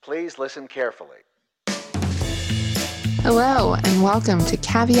Please listen carefully. Hello, and welcome to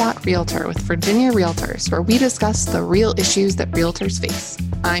Caveat Realtor with Virginia Realtors, where we discuss the real issues that realtors face.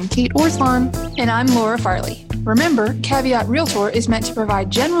 I'm Kate Orslan. And I'm Laura Farley. Remember, Caveat Realtor is meant to provide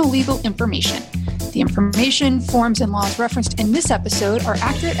general legal information. The information, forms, and laws referenced in this episode are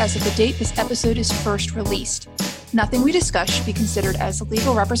accurate as of the date this episode is first released. Nothing we discuss should be considered as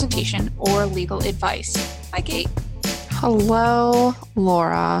legal representation or legal advice. Hi, Kate. Hello,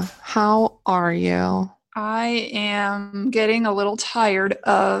 Laura. How are you? I am getting a little tired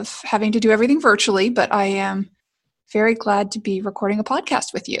of having to do everything virtually, but I am very glad to be recording a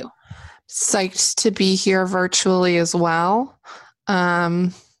podcast with you. Psyched to be here virtually as well. Do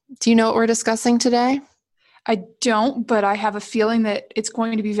you know what we're discussing today? I don't, but I have a feeling that it's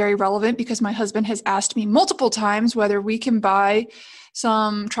going to be very relevant because my husband has asked me multiple times whether we can buy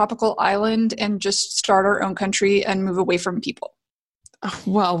some tropical island and just start our own country and move away from people.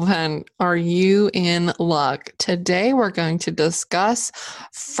 Well, then, are you in luck? Today, we're going to discuss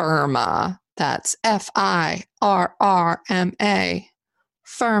FIRRMA. That's FIRRRMA.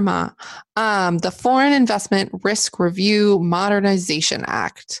 FIRRMA. The Foreign Investment Risk Review Modernization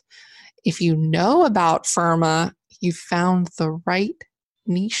Act. If you know about FIRRMA, you found the right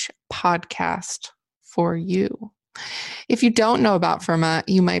niche podcast for you. If you don't know about FIRRMA,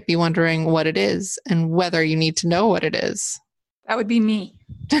 you might be wondering what it is and whether you need to know what it is. That would be me.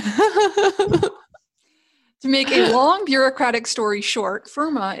 To make a long bureaucratic story short,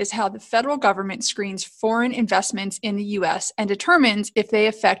 FIRRMA is how the federal government screens foreign investments in the U.S. and determines if they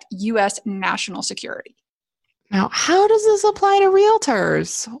affect U.S. national security. Now, how does this apply to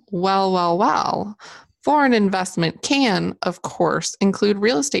realtors? Well. Foreign investment can, of course, include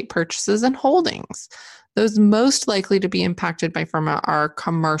real estate purchases and holdings. Those most likely to be impacted by FIRRMA are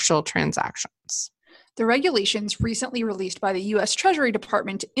commercial transactions. The regulations recently released by the U.S. Treasury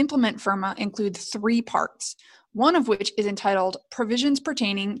Department to implement FIRRMA include 3 parts, one of which is entitled Provisions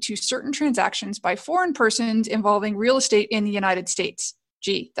Pertaining to Certain Transactions by Foreign Persons Involving Real Estate in the United States.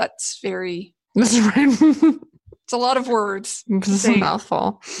 Gee, that's right. It's a lot of words. It's a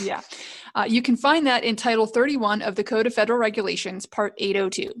mouthful. Yeah. You can find that in Title 31 of the Code of Federal Regulations, Part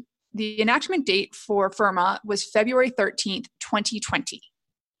 802. The enactment date for FIRRMA was February 13th, 2020.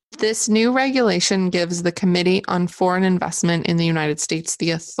 This new regulation gives the Committee on Foreign Investment in the United States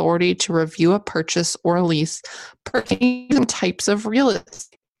the authority to review a purchase or lease pertaining to types of real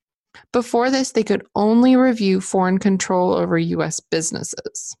estate. Before this, they could only review foreign control over U.S.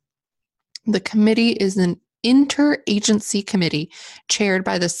 businesses. The committee is an interagency committee chaired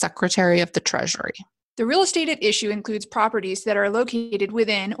by the Secretary of the Treasury. The real estate at issue includes properties that are located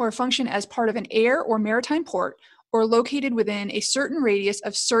within or function as part of an air or maritime port, or located within a certain radius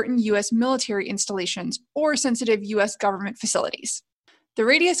of certain U.S. military installations or sensitive U.S. government facilities. The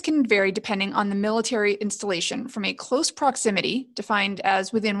radius can vary depending on the military installation, from a close proximity, defined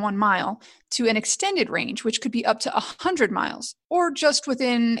as within 1 mile, to an extended range, which could be up to 100 miles, or just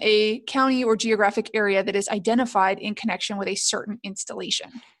within a county or geographic area that is identified in connection with a certain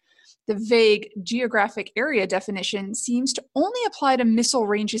installation. The vague geographic area definition seems to only apply to missile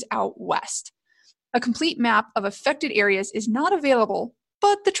ranges out west. A complete map of affected areas is not available,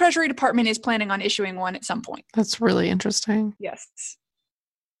 but the Treasury Department is planning on issuing one at some point. That's really interesting. Yes.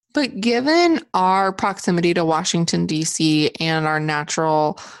 But given our proximity to Washington, D.C. and our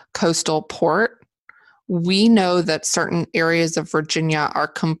natural coastal port, we know that certain areas of Virginia are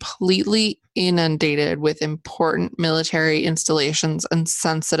completely inundated with important military installations and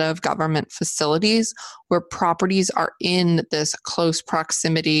sensitive government facilities where properties are in this close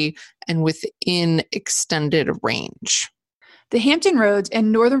proximity and within extended range. The Hampton Roads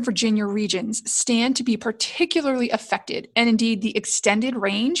and Northern Virginia regions stand to be particularly affected, and indeed the extended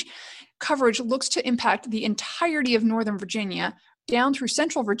range coverage looks to impact the entirety of Northern Virginia down through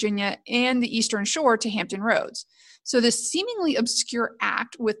Central Virginia and the Eastern Shore to Hampton Roads. So this seemingly obscure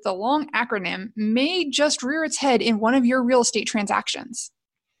act with the long acronym may just rear its head in one of your real estate transactions.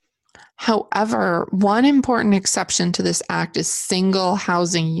 However, one important exception to this act is single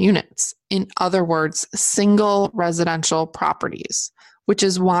housing units. In other words, single residential properties, which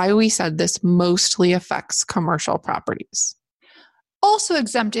is why we said this mostly affects commercial properties. Also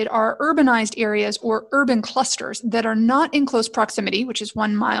exempted are urbanized areas or urban clusters that are not in close proximity, which is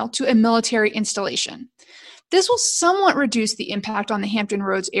 1 mile, to a military installation. This will somewhat reduce the impact on the Hampton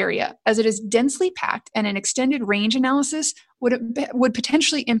Roads area, as it is densely packed and an extended range analysis would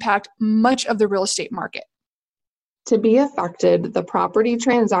potentially impact much of the real estate market. To be affected, the property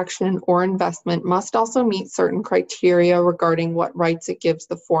transaction or investment must also meet certain criteria regarding what rights it gives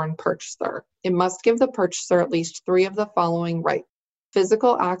the foreign purchaser. It must give the purchaser at least 3 of the following rights: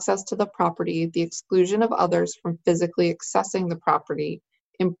 physical access to the property, the exclusion of others from physically accessing the property,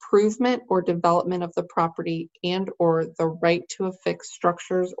 improvement or development of the property, and/or the right to affix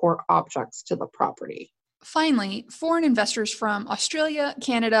structures or objects to the property. Finally, foreign investors from Australia,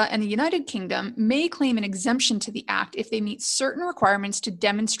 Canada, and the United Kingdom may claim an exemption to the Act if they meet certain requirements to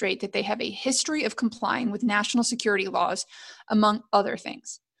demonstrate that they have a history of complying with national security laws, among other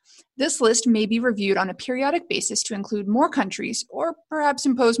things. This list may be reviewed on a periodic basis to include more countries or perhaps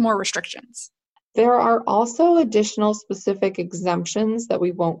impose more restrictions. There are also additional specific exemptions that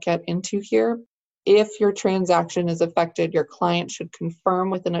we won't get into here. If your transaction is affected, your client should confirm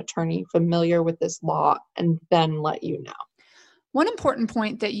with an attorney familiar with this law and then let you know. One important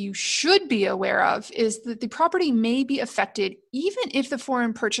point that you should be aware of is that the property may be affected even if the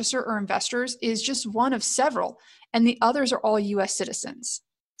foreign purchaser or investors is just one of several and the others are all U.S. citizens.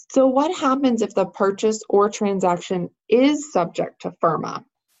 So what happens if the purchase or transaction is subject to FIRMA?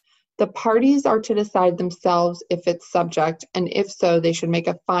 The parties are to decide themselves if it's subject, and if so, they should make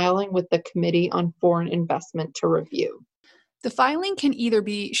a filing with the Committee on Foreign Investment to review. The filing can either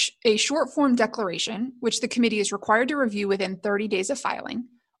be a short form declaration, which the committee is required to review within 30 days of filing,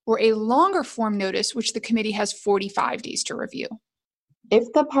 or a longer form notice, which the committee has 45 days to review.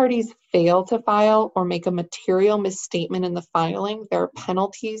 If the parties fail to file or make a material misstatement in the filing, there are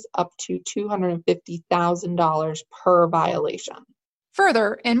penalties up to $250,000 per violation.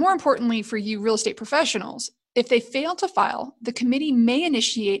 Further, and more importantly for you real estate professionals, if they fail to file, the committee may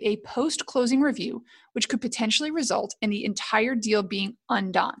initiate a post-closing review, which could potentially result in the entire deal being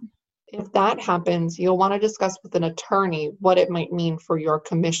undone. If that happens, you'll want to discuss with an attorney what it might mean for your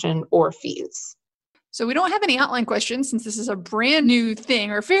commission or fees. So we don't have any outline questions since this is a brand new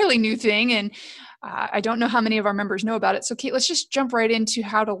thing or fairly new thing, and I don't know how many of our members know about it. So Kate, let's just jump right into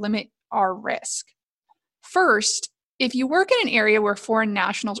how to limit our risk. First, if you work in an area where foreign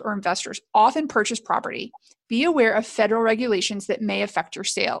nationals or investors often purchase property, be aware of federal regulations that may affect your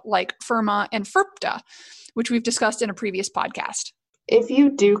sale, like FIRMA and FIRPTA, which we've discussed in a previous podcast. If you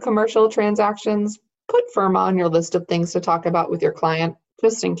do commercial transactions, put FIRMA on your list of things to talk about with your client,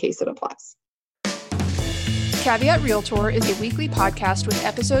 just in case it applies. Caveat Realtor is a weekly podcast with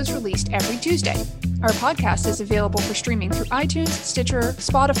episodes released every Tuesday. Our podcast is available for streaming through iTunes, Stitcher,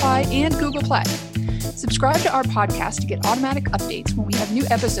 Spotify, and Google Play. Subscribe to our podcast to get automatic updates when we have new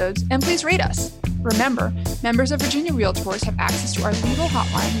episodes, and please rate us. Remember, members of Virginia Realtors have access to our legal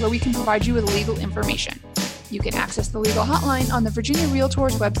hotline where we can provide you with legal information. You can access the legal hotline on the Virginia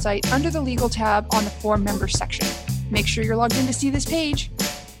Realtors website under the Legal tab on the For Members section. Make sure you're logged in to see this page.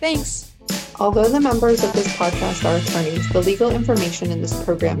 Thanks. Although the members of this podcast are attorneys, the legal information in this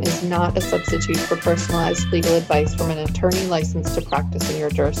program is not a substitute for personalized legal advice from an attorney licensed to practice in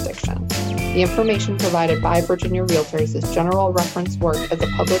your jurisdiction. The information provided by Virginia Realtors is general reference work as a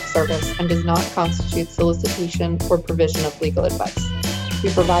public service and does not constitute solicitation or provision of legal advice.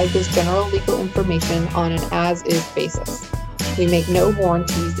 We provide this general legal information on an as-is basis. We make no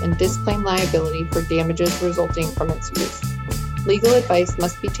warranties and disclaim liability for damages resulting from its use. Legal advice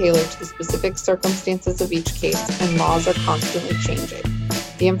must be tailored to the specific circumstances of each case, and laws are constantly changing.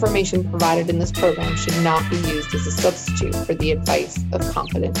 The information provided in this program should not be used as a substitute for the advice of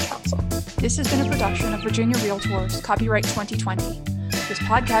competent counsel. This has been a production of Virginia Realtors, copyright 2020. This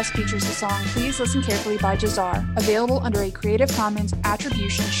podcast features the song Please Listen Carefully by Jahzzar, available under a Creative Commons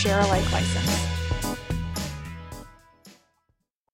Attribution Share Alike license.